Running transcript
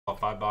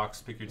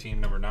5-box, pick your team,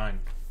 number 9.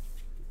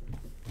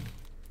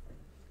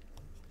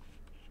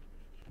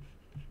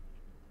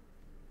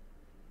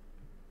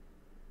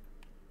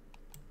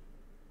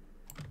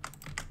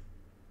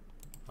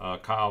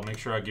 Kyle, make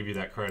sure I give you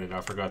that credit.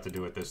 I forgot to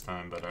do it this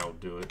time, but I'll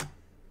do it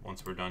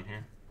once we're done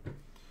here.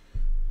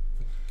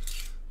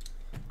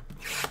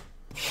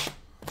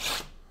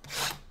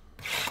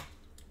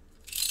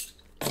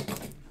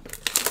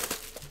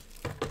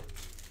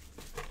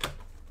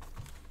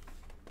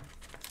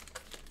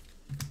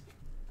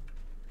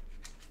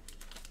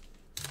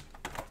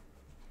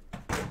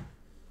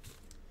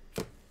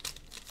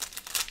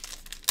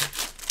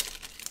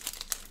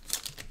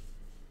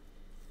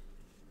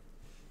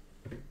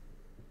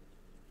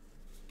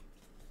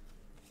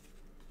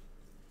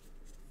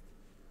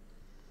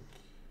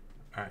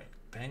 All right,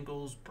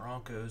 Bengals,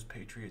 Broncos,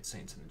 Patriots,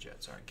 Saints, and the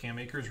Jets. All right, Cam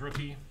Akers,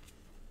 rookie.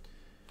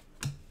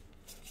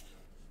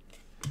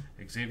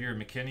 Xavier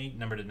McKinney,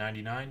 number to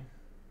 99.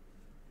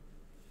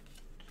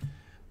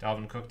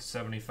 Dalvin Cook to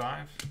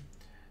 75.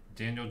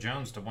 Daniel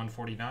Jones to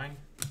 149.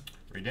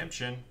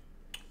 Redemption.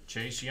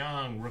 Chase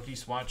Young, rookie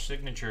swatch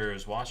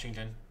signatures,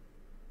 Washington.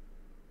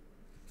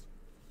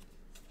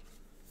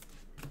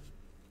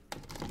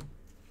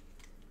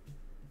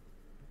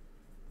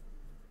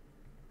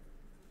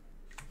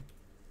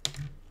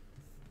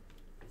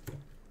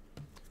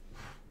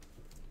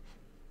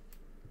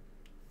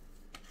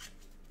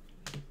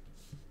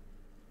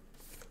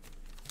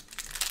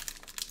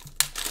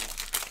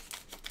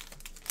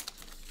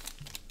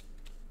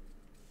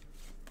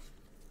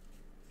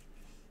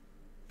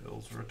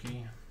 Bills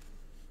rookie.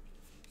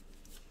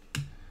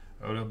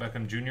 Odell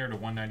Beckham Jr. to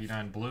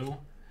 199 blue.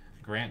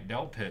 Grant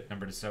Delpit,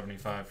 number to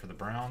 75 for the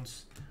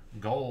Browns.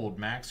 Gold,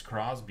 Max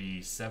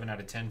Crosby, 7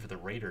 out of 10 for the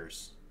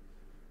Raiders.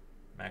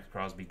 Max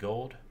Crosby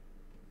gold.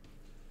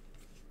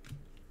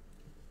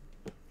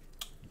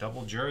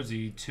 Double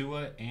jersey,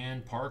 Tua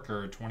and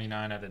Parker,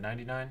 29 out of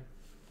 99.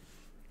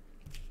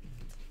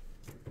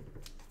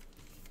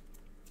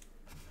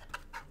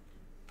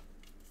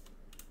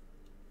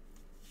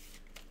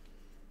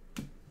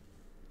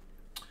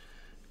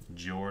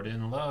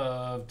 Jordan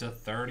Love to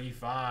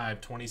 35,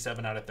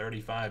 27 out of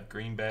 35,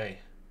 Green Bay.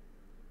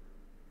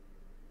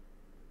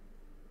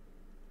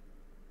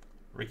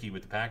 Ricky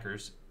with the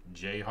Packers.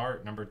 Jay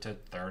Hart, number to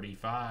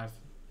 35.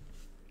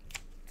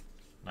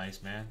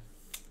 Nice, man.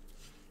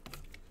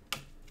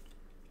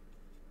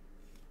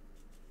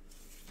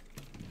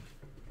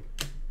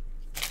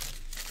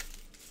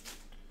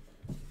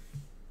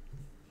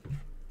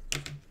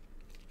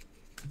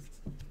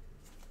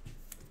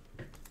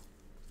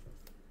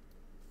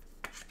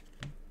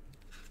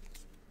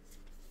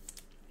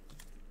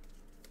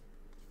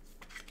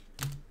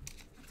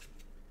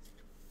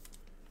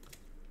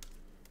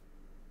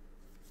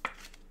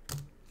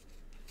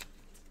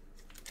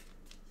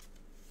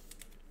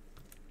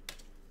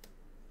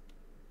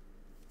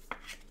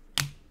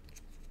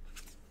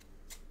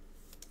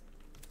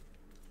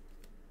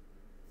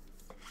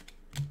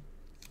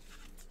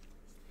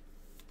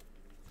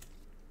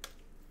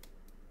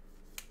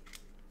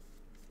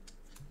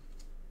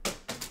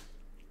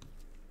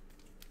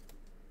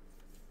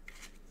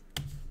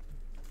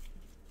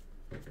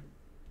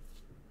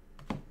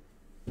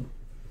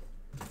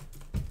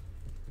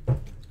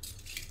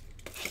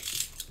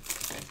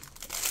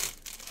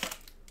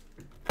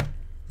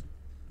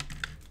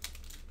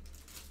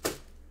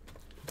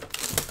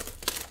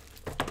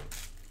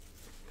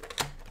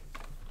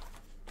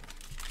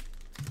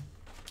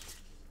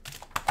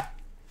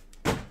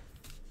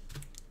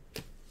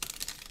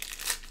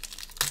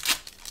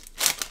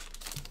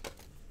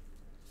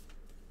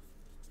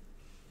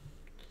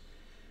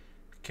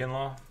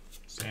 Kinlaw,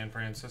 San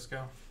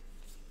Francisco.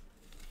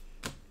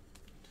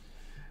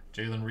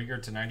 Jalen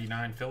Reagor to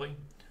 99, Philly.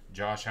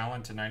 Josh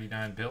Allen to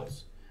 99,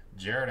 Bills.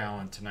 Jared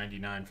Allen to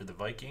 99 for the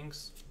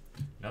Vikings.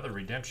 Another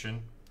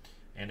redemption.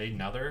 And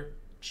another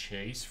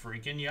Chase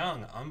freaking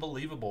Young.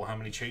 Unbelievable how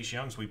many Chase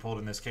Youngs we pulled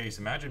in this case.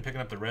 Imagine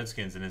picking up the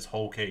Redskins in this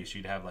whole case.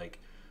 You'd have like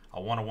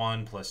a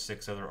 101 plus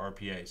 6 other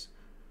RPAs.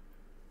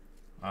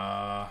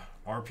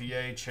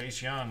 RPA,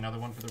 Chase Young, another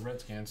one for the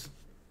Redskins.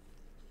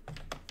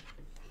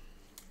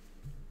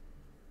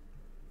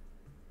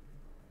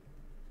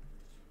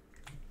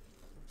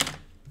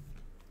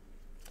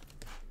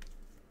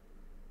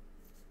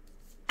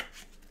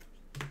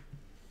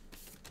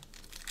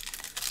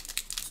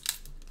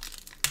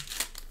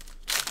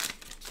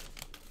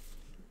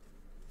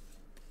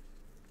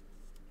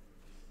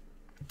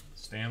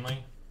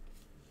 Stanley.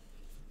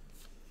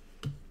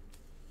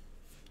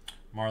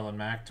 Marlon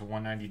Mack to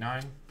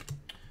 199.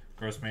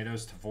 Gross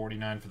Matos to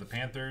 49 for the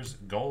Panthers.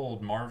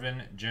 Gold,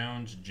 Marvin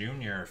Jones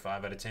Jr.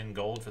 5 out of 10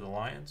 gold for the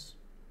Lions.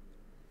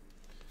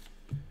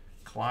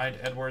 Clyde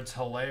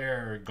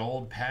Edwards-Helaire,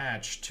 gold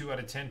patch, 2 out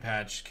of 10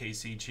 patch,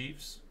 KC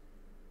Chiefs.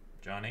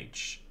 John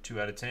H., 2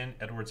 out of 10.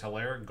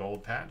 Edwards-Helaire,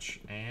 gold patch.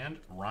 And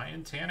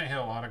Ryan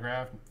Tannehill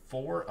autograph,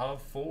 4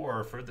 of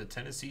 4 for the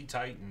Tennessee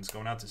Titans.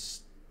 Going out to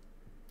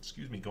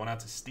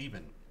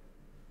Steven.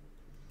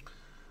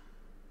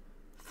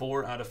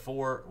 4 out of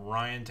 4,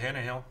 Ryan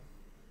Tannehill.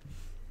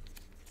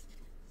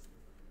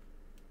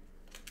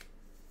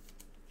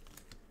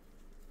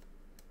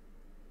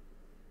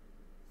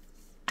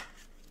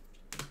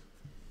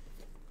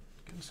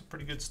 This is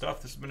pretty good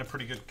stuff. This has been a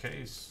pretty good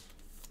case.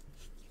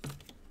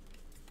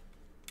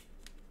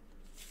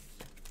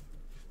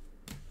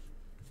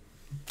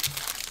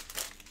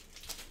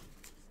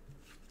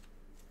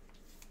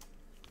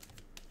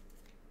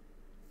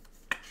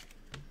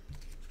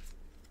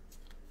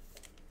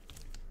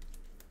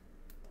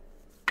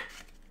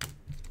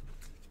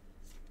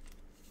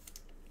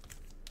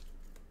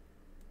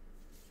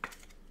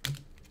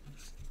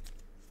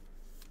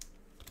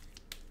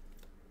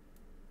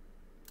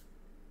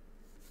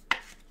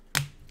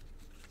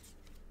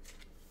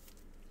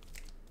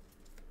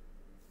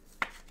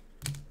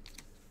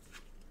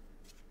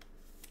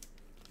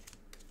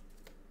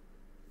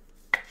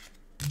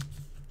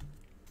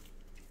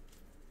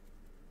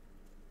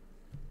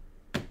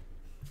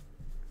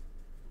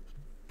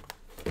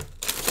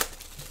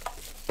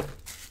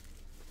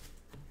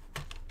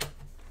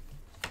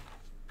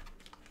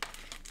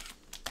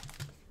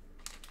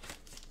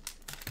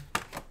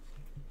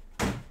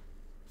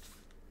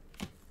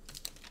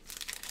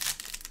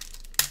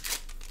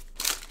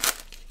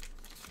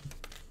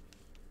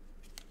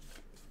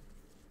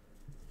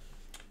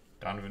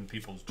 Donovan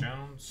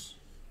Peoples-Jones.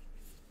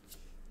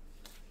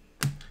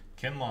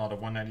 Kinlaw to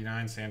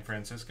 199, San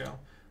Francisco.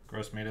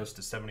 Gross Matos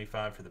to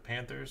 75 for the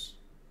Panthers.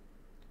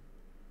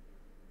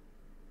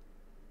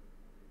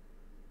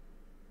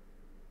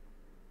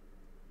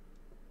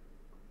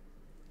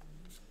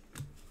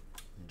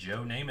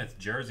 Joe Namath,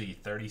 jersey,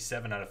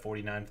 37 out of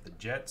 49 for the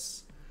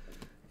Jets.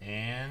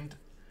 And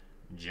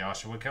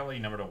Joshua Kelly,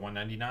 number to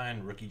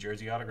 199, rookie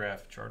jersey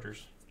autograph,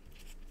 Chargers.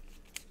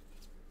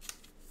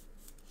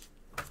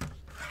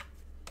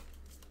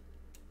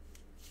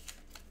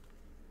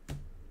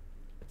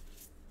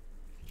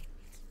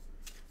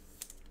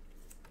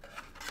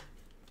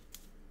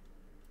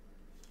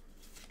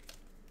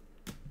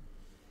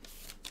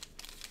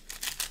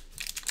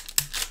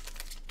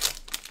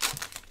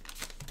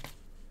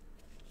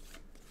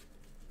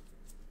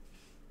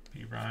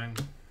 Ryan.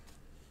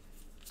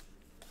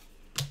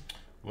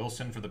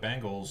 Wilson for the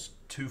Bengals,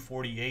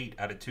 248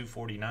 out of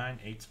 249,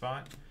 8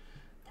 spot.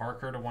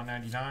 Parker to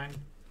 199.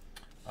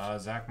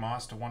 Zach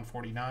Moss to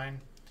 149.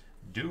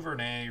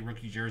 Duvernay,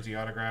 rookie jersey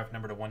autograph,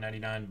 number to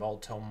 199,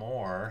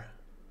 Baltimore.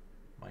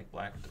 Mike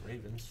Black with the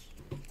Ravens.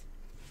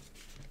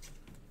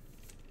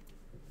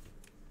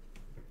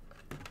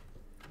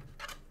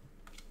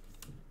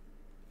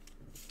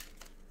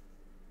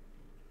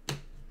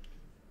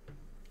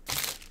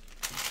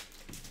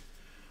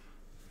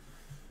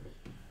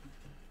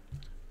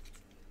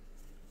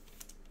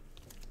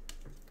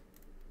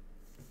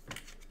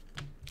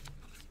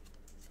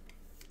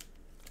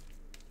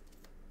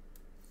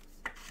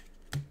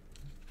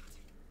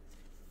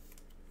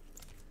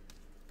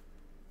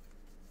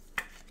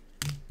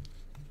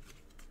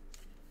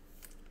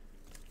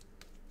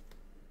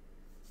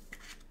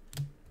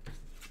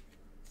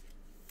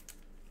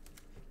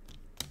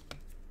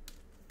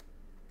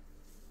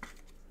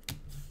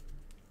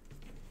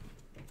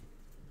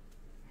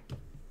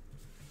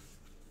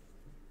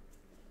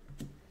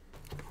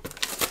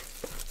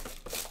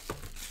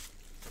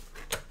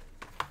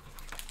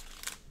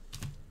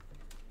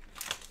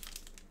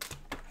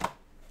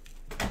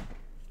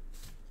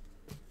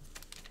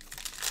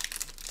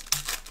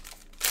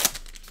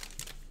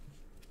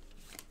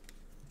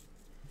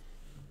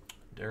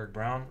 Derek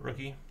Brown,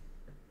 rookie.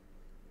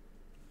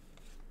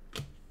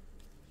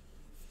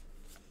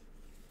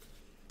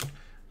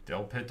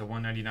 Del Pitt to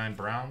 199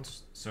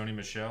 Browns. Sony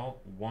Michel,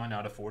 1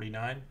 out of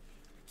 49.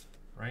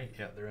 Right?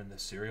 Yeah, they're in the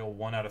serial.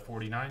 1 out of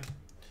 49.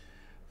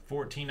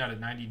 14 out of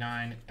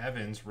 99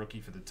 Evans,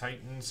 rookie for the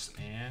Titans.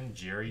 And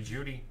Jerry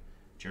Jeudy,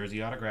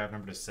 jersey autograph,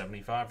 number to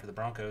 75 for the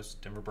Broncos.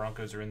 Denver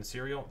Broncos are in the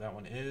serial. That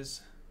one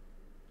is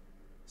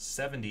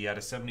 70 out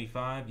of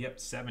 75. Yep,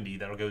 70.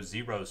 That'll go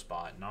 0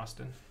 spot in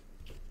Austin.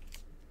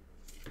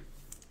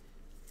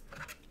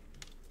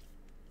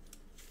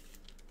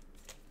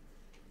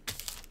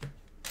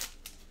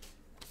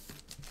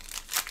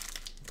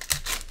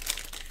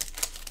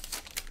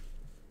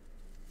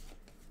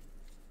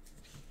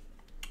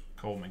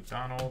 Cole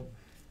McDonald.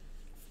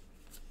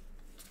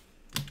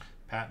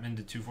 Patman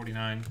to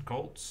 249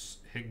 Colts.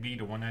 Higbee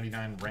to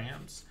 199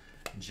 Rams.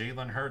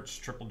 Jalen Hurts,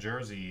 triple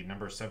jersey,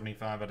 number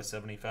 75 out of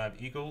 75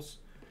 Eagles.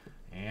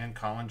 And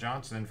Colin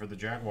Johnson for the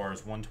Jaguars,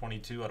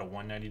 122 out of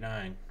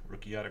 199,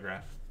 rookie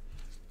autograph.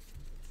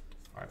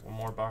 All right, one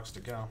more box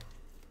to go.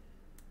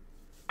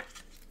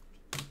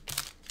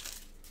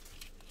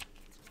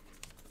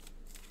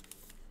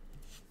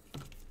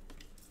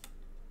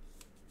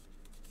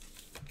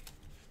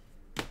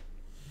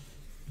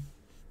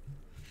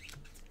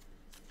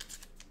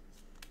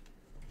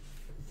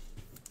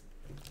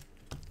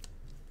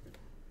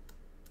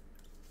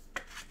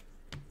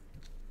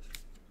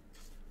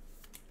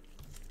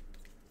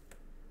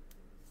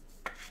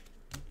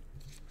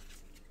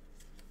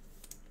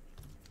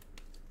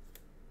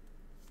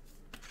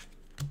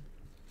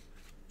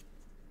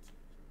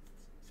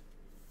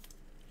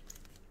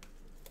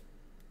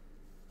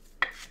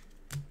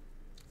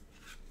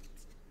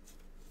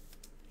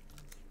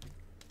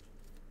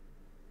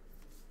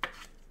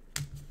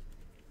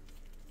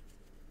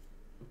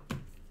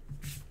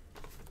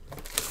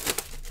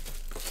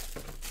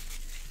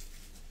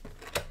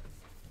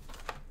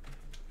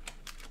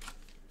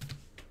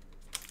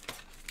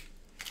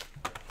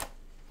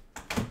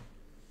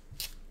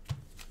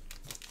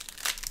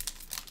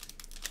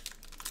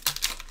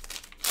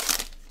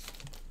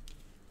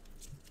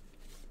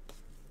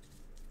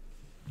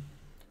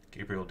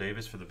 Gabriel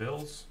Davis for the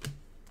Bills.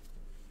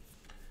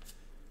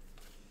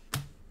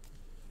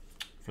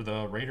 For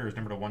the Raiders,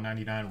 number to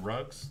 199,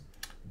 Ruggs.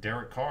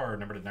 Derek Carr,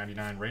 number to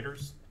 99,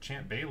 Raiders.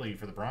 Champ Bailey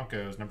for the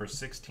Broncos, number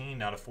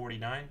 16 out of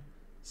 49.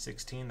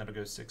 16, that'll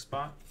go 6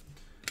 spot.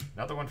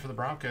 Another one for the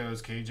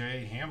Broncos,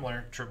 KJ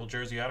Hamler, triple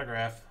jersey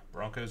autograph.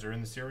 Broncos are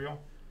in the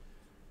serial.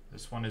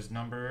 This one is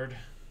numbered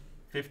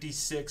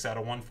 56 out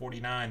of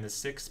 149, the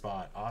 6th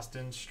spot.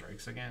 Austin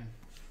strikes again.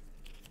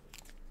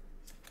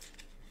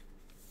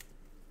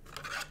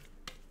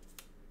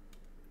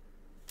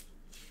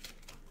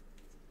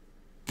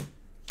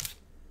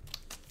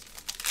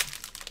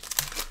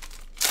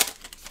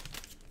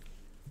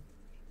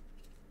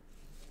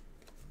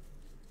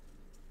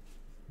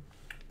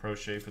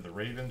 Prochet for the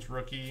Ravens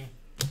rookie.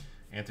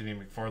 Anthony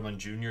McFarland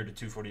Jr. to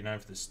 249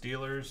 for the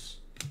Steelers.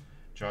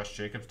 Josh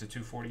Jacobs to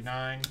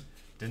 249.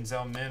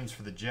 Denzel Mims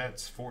for the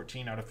Jets,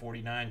 14 out of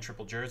 49,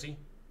 triple jersey.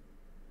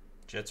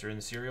 Jets are in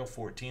the serial,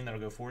 14, that'll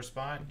go 4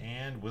 spot.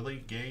 And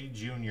Willie Gay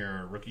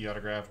Jr., rookie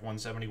autograph,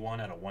 171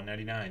 out of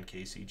 199,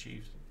 KC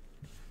Chiefs.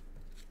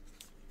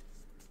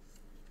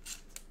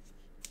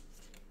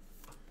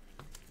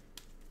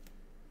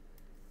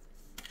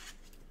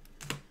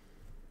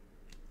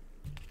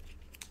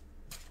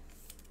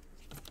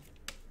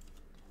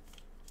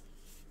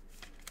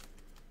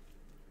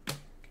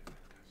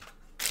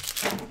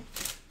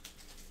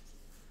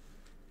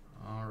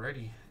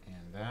 Alrighty,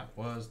 and that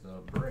was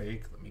the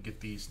break. Let me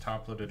get these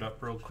top loaded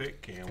up real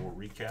quick and we'll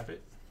recap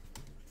it.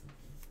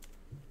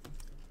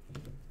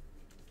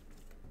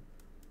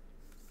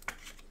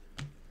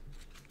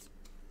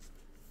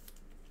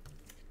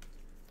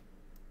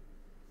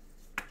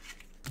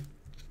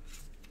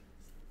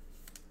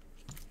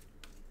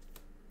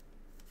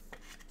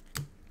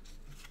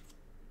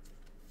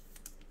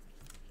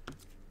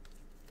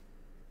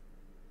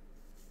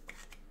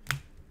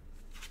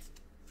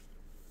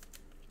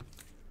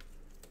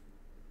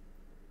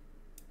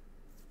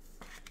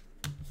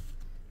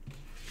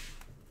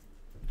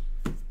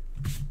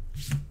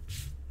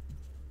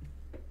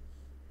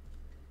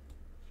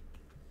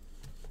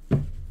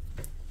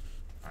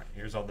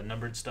 Here's all the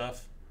numbered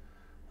stuff.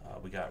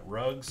 We got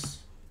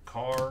Ruggs,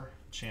 Carr,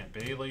 Champ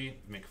Bailey,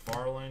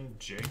 McFarland,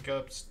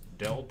 Jacobs,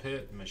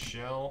 Delpit,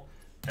 Michelle,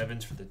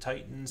 Evans for the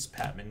Titans,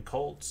 Patman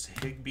Colts,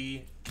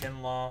 Higbee,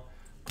 Kinlaw,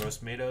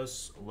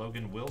 Gross-Matos,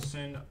 Logan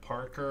Wilson,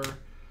 Parker,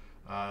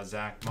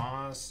 Zach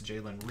Moss,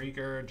 Jalen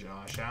Rieger,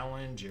 Josh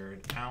Allen,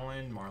 Jared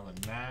Allen,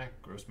 Marlon Mack,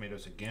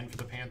 Gross-Matos again for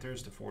the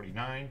Panthers to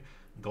 49,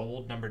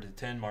 gold number to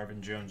 10,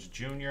 Marvin Jones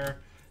Jr.,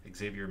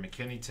 Xavier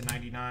McKinney to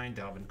 99,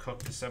 Dalvin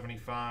Cook to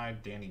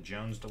 75, Danny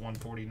Jones to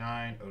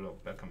 149, Odell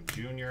Beckham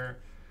Jr.,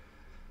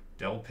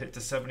 Del Pitt to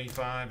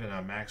 75,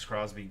 and Max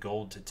Crosby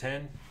gold to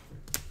 10.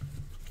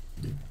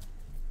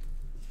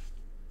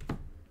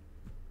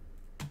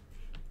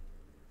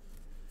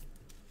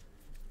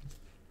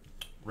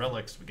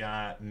 Relics, we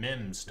got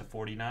Mims to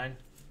 49,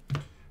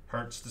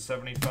 Hurts to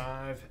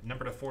 75,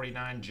 number to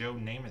 49, Joe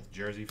Namath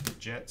jersey for the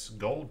Jets,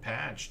 gold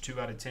patch,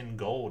 2 out of 10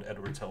 gold,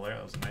 Edwards-Helaire,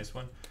 that was a nice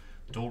one.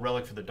 Dual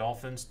relic for the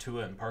Dolphins,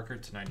 Tua and Parker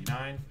to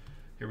 99.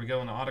 Here we go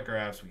in the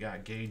autographs. We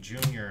got Gay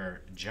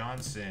Jr.,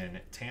 Johnson,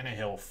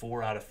 Tannehill,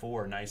 4 out of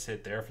 4. Nice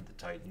hit there for the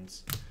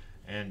Titans.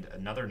 And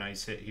another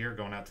nice hit here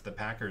going out to the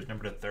Packers.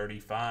 Number to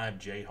 35,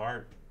 Jay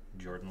Hart,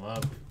 Jordan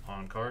Love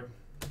on card.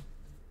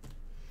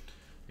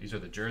 These are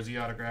the jersey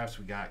autographs.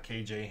 We got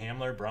KJ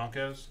Hamler,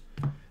 Broncos.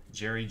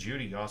 Jerry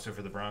Jeudy also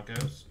for the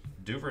Broncos.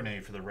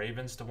 Duvernay for the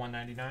Ravens to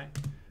 199.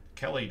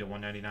 Kelly to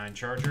 199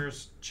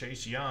 Chargers.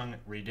 Chase Young,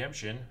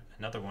 Redemption,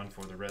 another one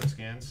for the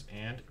Redskins.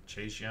 And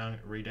Chase Young,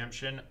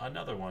 Redemption,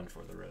 another one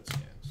for the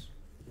Redskins.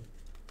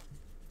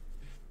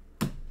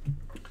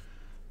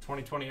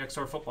 2020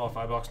 XR Football,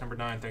 5 box number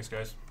 9. Thanks,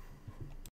 guys.